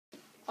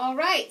All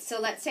right, so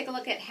let's take a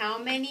look at how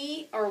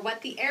many or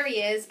what the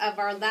area is of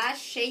our last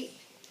shape,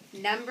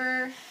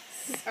 number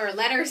or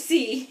letter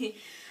C.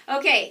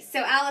 Okay,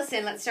 so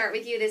Allison, let's start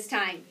with you this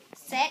time.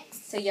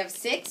 6. So you have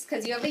 6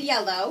 because you have a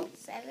yellow.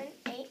 7,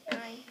 8,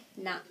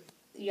 9.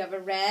 You have a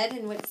red,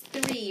 and what's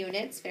 3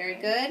 units? Very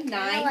good.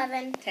 9,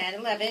 11. 10,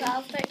 11.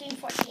 12, 13,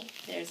 14.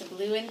 There's a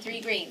blue and 3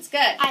 greens. Good.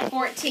 I have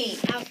 14.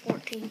 I have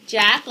 14.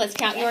 Jack, let's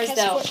count Jack yours has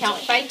though. 14.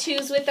 Count by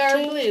twos with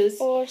our 2, blues.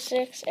 4,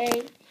 6,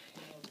 8,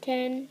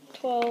 10,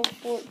 12,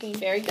 14.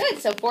 Very good.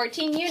 So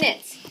 14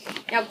 units.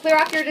 Now clear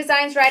off your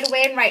designs right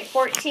away and write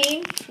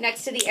 14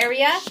 next to the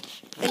area.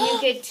 Then you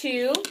get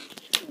to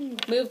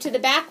move to the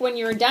back when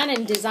you're done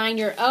and design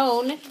your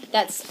own.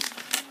 That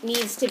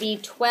needs to be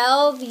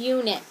 12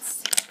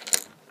 units.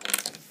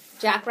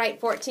 Jack, write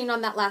 14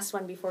 on that last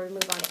one before we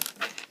move on.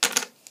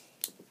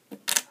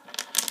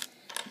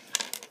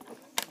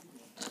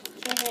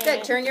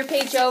 Good. Turn your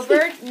page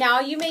over. Now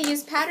you may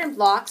use pattern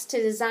blocks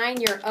to design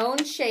your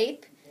own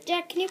shape.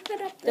 Jack, can you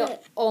put up The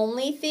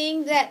only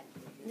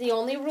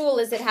rule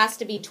is it has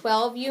to be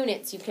 12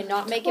 units. You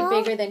cannot make it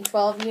 12? bigger than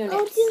 12 units.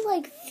 I'll do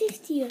like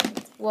 50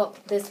 units. Well,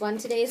 this one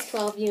today is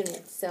 12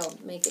 units, so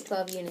make it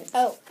 12 units.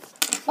 Oh,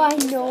 I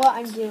know what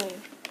I'm doing.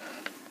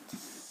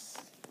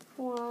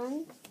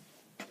 1,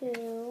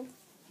 2,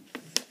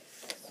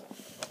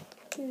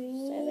 3,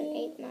 7,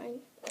 8, 9.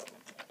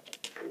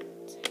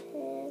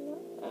 10.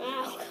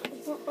 Oh,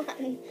 come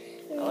on.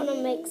 I want to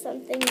make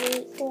something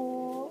neat.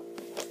 4,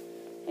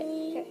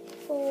 3,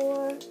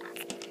 4,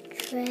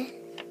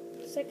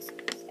 6,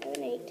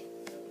 7, 8,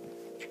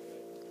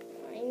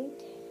 9,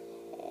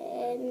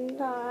 10,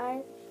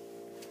 5,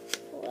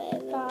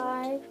 11,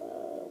 5, 12.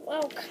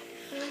 Oh,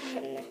 come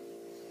on.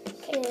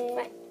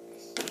 Okay,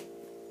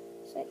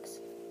 6,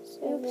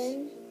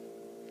 7,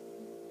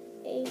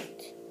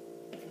 8,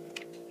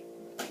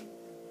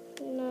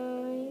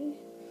 9,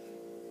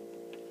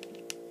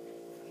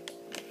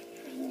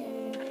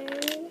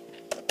 10.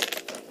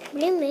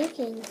 What are you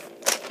making?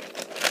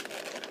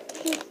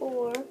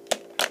 4,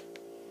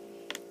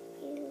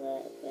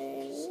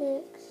 11,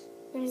 6,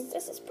 9,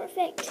 This is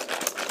perfect. 6.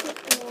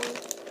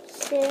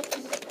 Hey,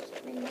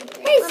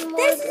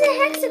 this is a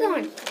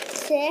hexagon.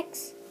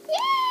 6.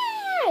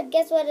 Yeah!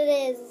 Guess what it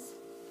is?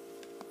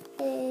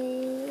 A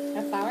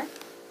flower?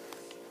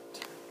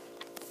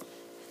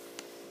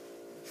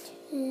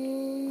 I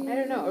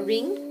don't know. A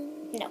ring?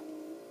 No.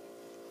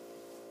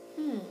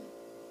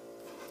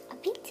 A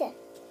pizza.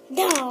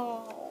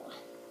 No.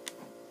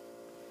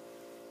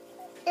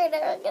 You're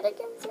never gonna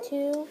guess it.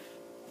 2,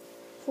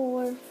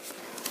 4,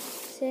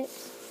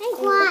 6. Hey,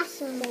 cross.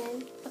 10,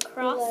 a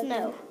cross? 11.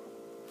 No.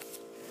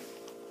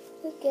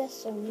 Who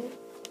guessed on you?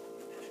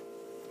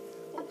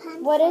 A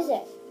pencil. What is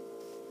it?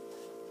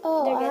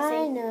 Oh, They're I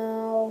guessing.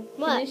 know.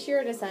 Finish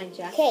your design,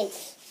 Jack.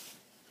 Cakes.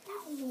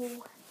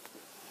 No.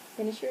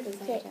 Finish your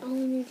design, Okay, Jack. all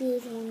I'm gonna do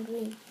is one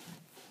green.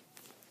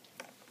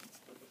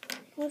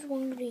 What's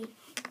one green?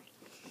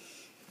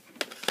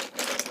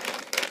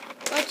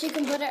 Watch, you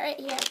can put it right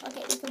here.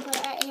 Okay, you can put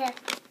it right here.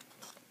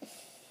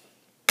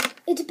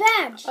 It's a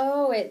badge.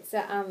 Oh, it's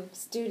a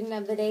student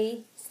of the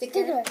day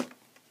sticker. Sticker.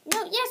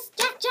 No, yes,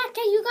 Jack,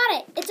 you got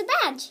it. It's a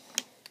badge.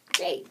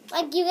 Great.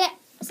 Like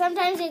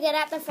sometimes you get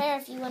at the fair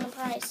if you win a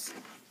prize.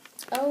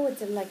 Oh,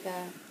 it's like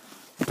a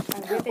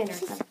ribbon or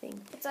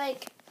something. It's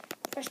like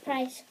first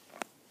prize.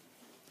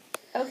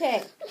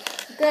 Okay.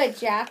 Good,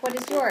 Jack. What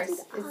is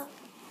yours?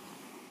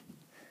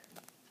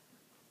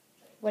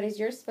 What is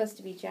yours supposed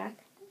to be,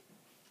 Jack?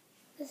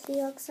 The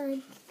Seahawks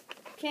sign.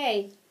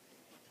 Okay.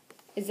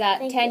 Is that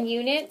Thank 10 you.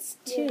 units?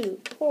 Yeah. 2,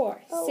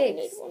 4, Oh, I 6,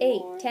 need one 8,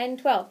 more. 10,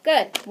 12.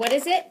 Good. What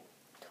is it?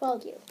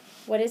 12.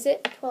 What is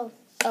it? 12.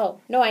 Oh,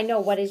 no, I know.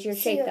 What is your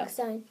shape, though? Seahawks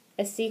sign.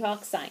 A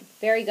Seahawk sign.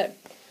 Very good.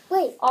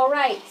 Wait. All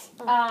right.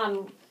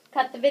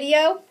 Cut the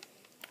video.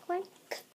 What?